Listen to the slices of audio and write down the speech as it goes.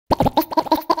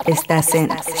Estás en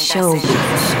Showbeats.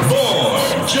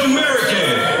 Born Jamericans.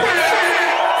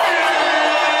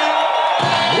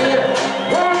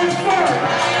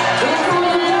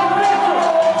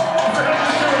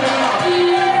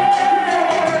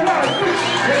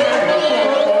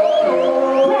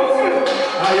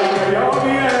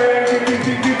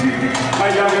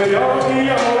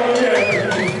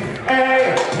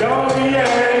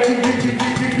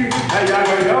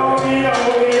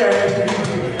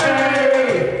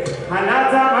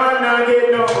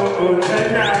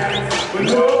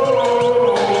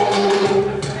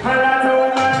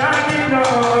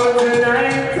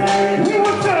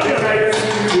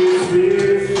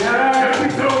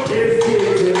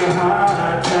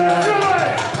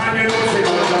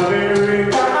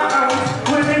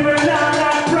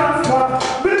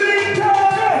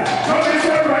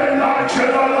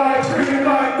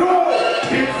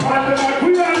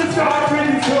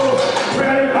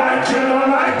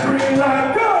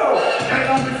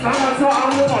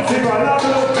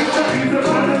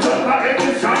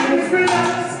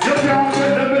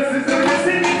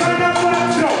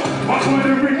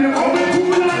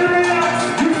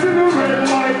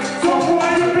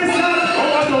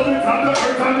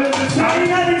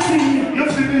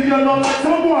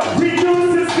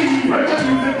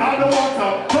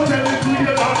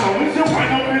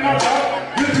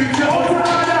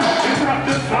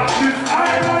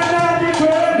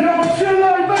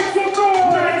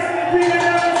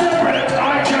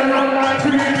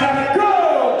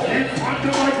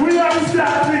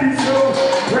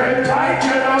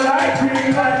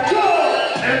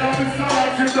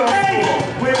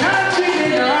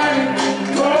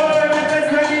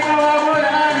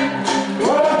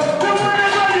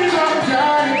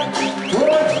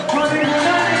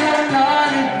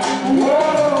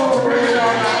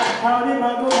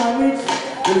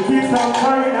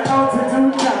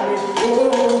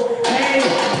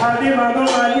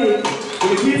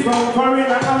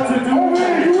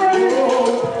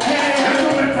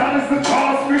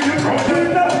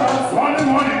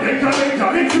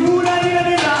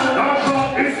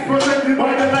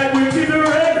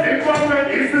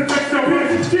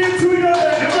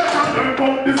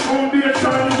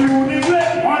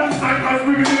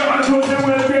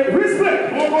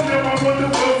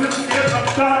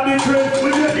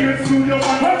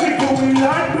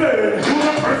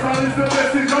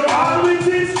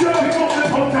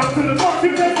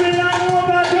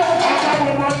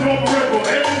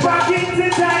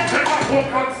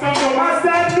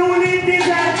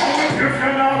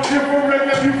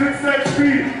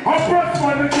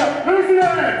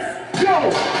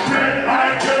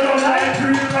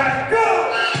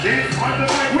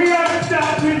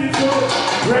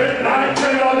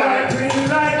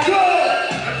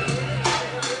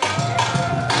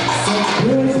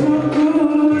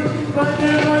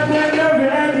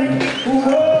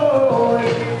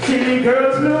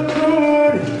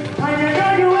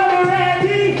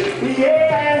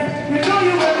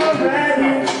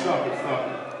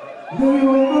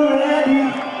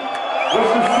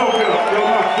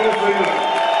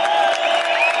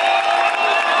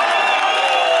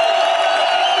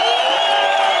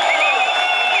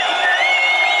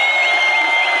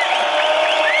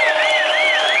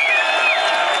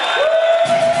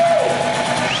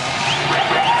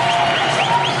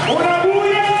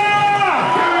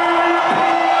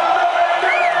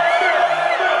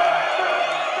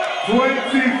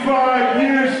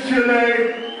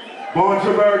 Chile, Born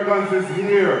Jamericans is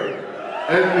here,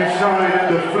 and we shine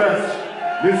in the flesh.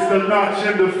 Mr. Notch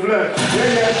in the flesh.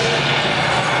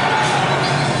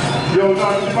 Yo,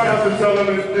 Notch, you might have to tell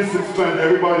them it's disrespect.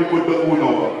 Everybody put the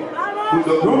uno up. Put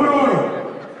the uno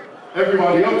up.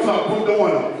 Everybody up top, put the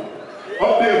one up.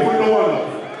 Up there, put the one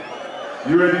up.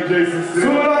 You ready, Jason?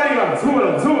 Zoom it up, zoom it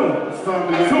up, zoom it up. It's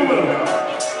time to get zoom it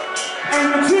up.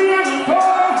 And the GM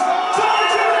Born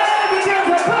Jamericans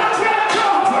are back here.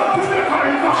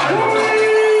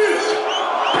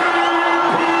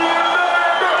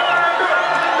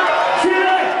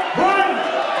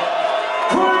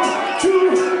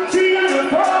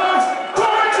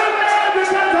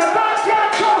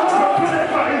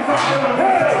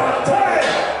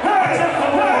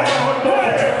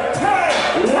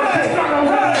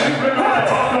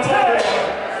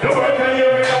 The work can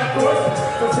hear me, of course.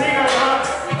 So sing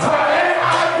along.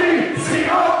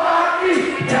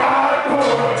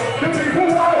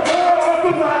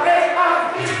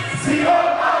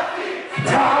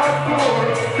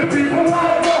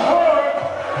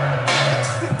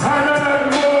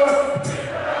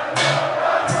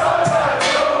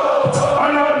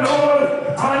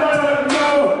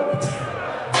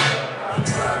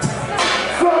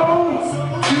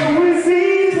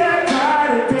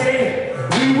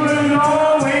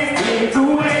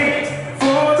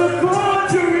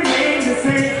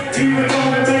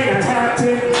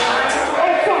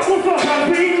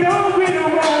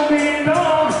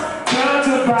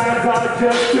 are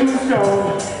just too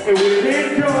strong, and we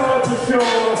endure for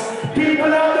sure.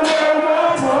 People of the world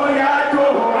want more, yeah, go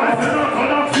on. I said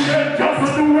I'm accident, just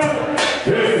a new rebel.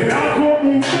 Yeah, I go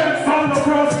movements all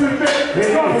across the day.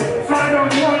 Side on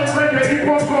one, reggae,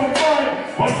 hip-hop on fine,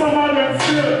 but some of them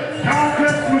still can't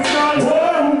catch me style.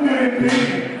 Whoa, who can it be?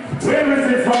 Where is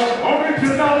it from?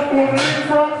 Original, where it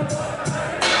from?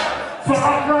 So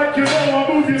act like you know I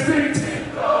move your feet.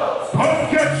 Come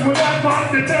catch me that back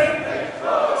the day.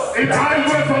 In high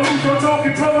resolution,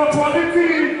 talking color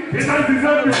quality. In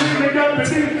 1973, they got me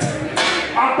deep.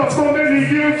 After so many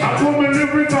years, I come and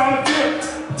live with our kids.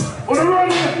 On the run,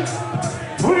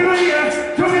 put it in here.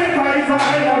 Jamaica is a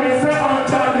island, it's set on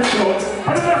the show. I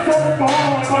don't have some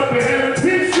bomb, but the hell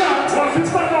is shot. Once you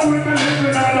start out with the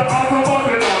living out of Babylon.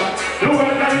 The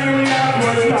world that you have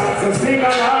was not, so sing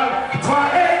along.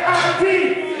 Y-A-R-T,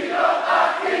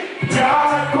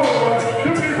 Yardcore.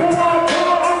 The people want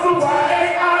more of the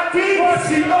Y-A-R-T,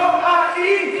 C-O-R-E,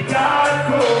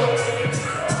 Yardcore.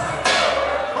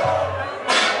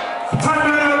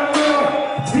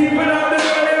 People out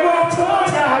there, they want more,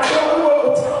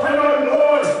 Yardcore. I don't know,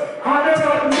 I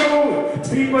don't know.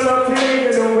 People out there,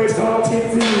 you know we're talking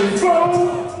to you.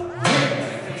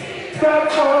 Stop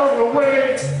far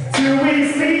away till we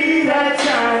see that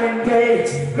shining day.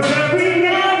 Cause every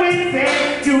now and then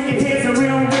you can hear some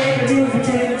real reggae music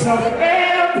in the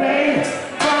airplane.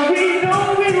 But we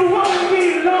know it won't be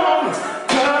long,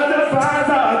 cause the vibes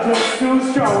are just too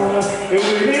strong. And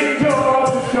we endure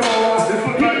for sure.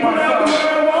 People out the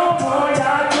world want more,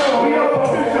 y'all know. We are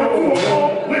official,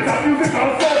 with our music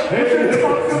also. It's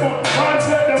impossible, I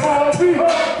set them all free.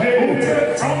 Hey,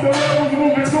 from the rebels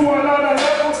moving to another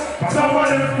level.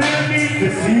 Someone is standing, the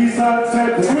season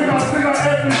set. We got sing on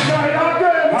every side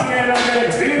again.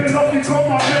 Even though you come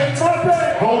on next Monday.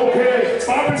 Okay,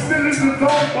 Bobby still is the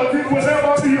zone, but it will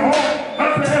never be home.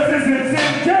 That's the essence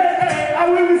in J.A. I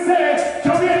will say,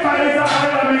 Jamaica is a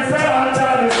island, we say all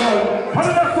that is home. I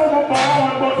don't have so much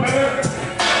power, but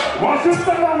once you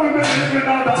start on women living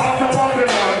on the house of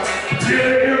Babylon,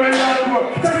 here we are,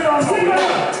 take it on, sing it.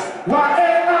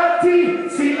 Y-A-R-T,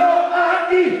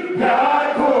 C-O-R-E,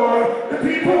 Yardcore. The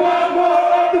people want more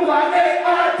of the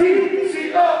Y-A-R-T,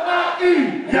 C-O-R-E,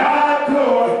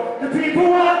 Yardcore. The people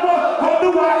want more of the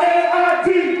Y-A-R-T,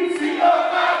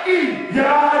 C-O-R-E,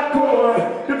 Yardcore.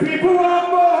 The people want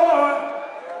more.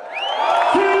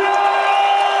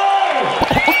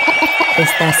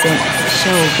 Estás en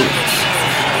Showbeats.